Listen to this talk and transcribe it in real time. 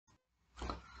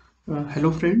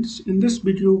Hello friends, in this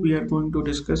video we are going to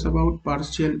discuss about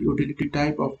partial utility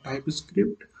type of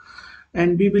TypeScript,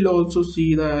 and we will also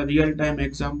see the real-time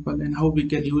example and how we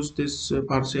can use this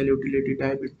partial utility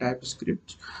type in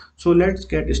TypeScript. So let's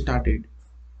get started.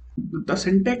 The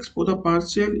syntax for the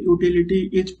partial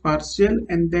utility is partial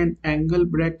and then angle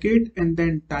bracket and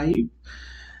then type,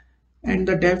 and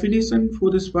the definition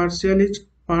for this partial is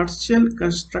partial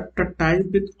constructor type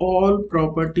with all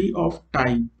property of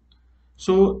type.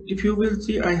 So if you will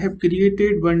see, I have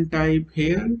created one type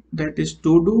here, that is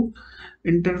to do.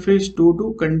 Interface to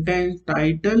do contains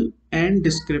title and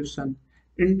description.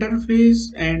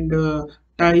 Interface and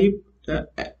type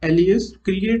alias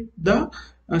create the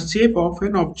shape of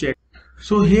an object.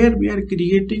 So here we are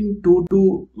creating to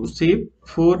do shape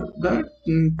for the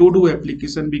to do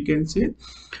application, we can say.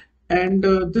 And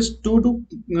this to do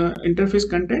interface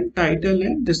content title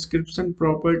and description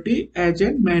property as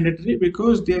a mandatory,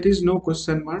 because there is no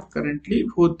question mark currently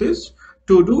for this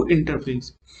to do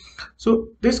interface. So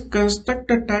this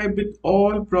constructor type with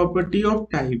all property of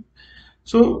type.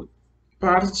 So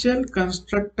partial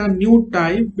construct a new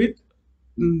type with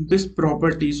this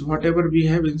properties whatever we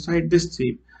have inside this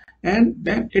shape, and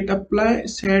then it apply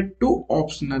set to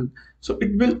optional. So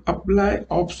it will apply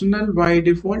optional by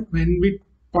default when we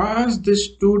pass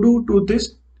this to do to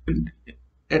this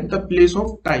at the place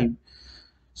of type.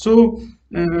 So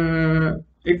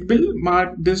it will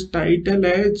mark this title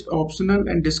as optional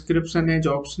and description as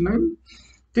optional.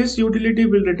 This utility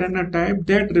will return a type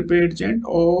that represents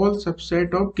all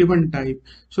subset of given type.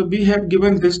 So we have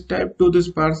given this type to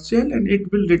this partial, and it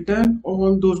will return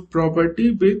all those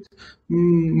property with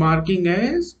marking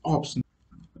as optional.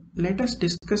 Let us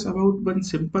discuss about one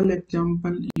simple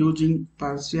example using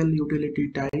partial utility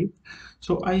type.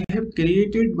 So I have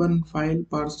created one file,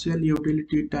 partial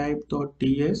utility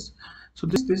type.ts. So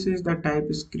this is the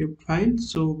TypeScript file.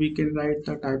 So we can write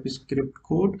the TypeScript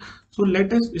code. So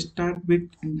let us start with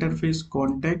interface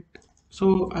contact.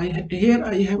 So here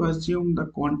I have assumed the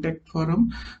contact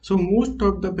forum. So most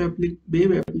of the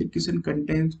web application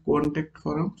contains contact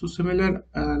forum. So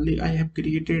similarly, I have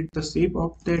created the shape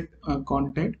of that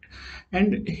contact,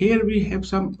 and here we have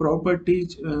some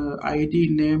properties: ID,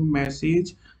 name,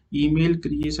 message, email,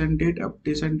 creation date,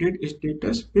 updation date,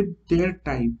 status with their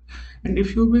type. And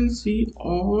if you will see,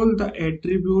 all the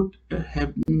attribute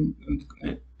have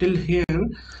till here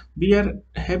we are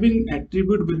having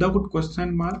attribute without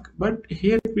question mark, but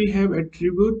here we have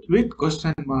attribute with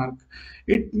question mark.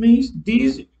 It means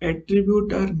these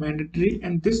attribute are mandatory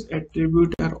and this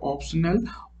attribute are optional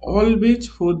always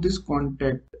for this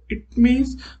contact. It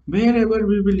means wherever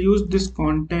we will use this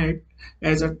contact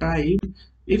as a type,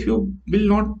 if you will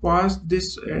not pass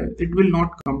this, it will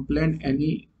not complain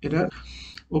any error.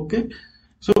 Okay,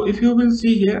 so if you will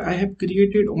see here, I have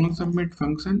created on submit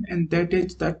function, and that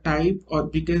is the type, or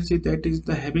we can say that is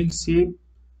the having same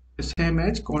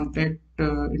as contact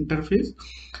interface.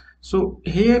 So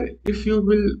here if you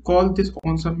will call this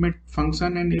on submit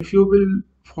function, and if you will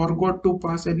forgot to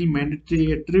pass any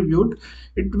mandatory attribute,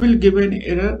 it will give an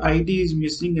error, ID is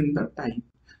missing in the type.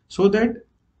 So that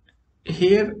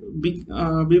here we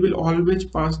will always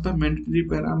pass the mandatory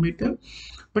parameter.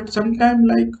 But sometime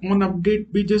like on update,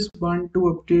 we just want to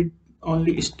update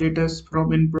only status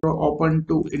from open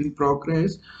to in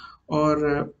progress,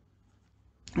 or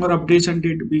updation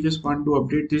date, we just want to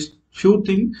update this few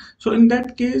things. So in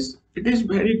that case, it is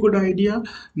very good idea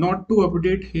not to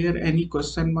update here any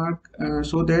question mark,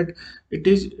 so that it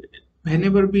is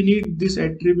whenever we need this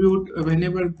attribute,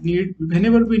 whenever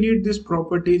we need this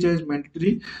properties as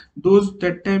mandatory, those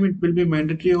that time it will be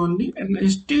mandatory only, and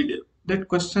instead that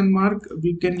question mark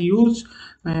we can use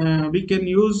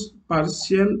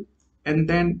partial and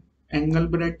then angle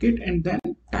bracket and then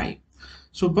type.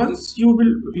 So once you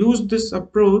will use this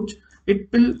approach,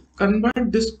 it will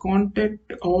convert this contact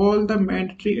all the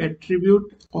mandatory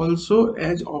attribute also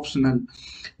as optional.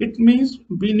 It means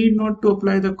we need not to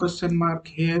apply the question mark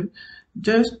here,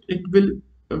 just it will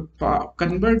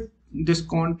convert this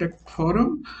contact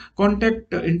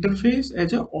interface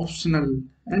as a optional.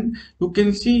 And you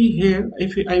can see here,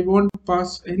 if I want to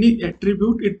pass any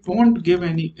attribute, it won't give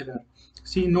any error.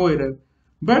 See, no error.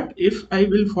 But if I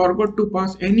will forget to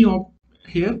pass any of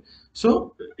here,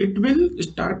 so it will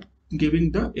start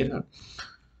giving the error.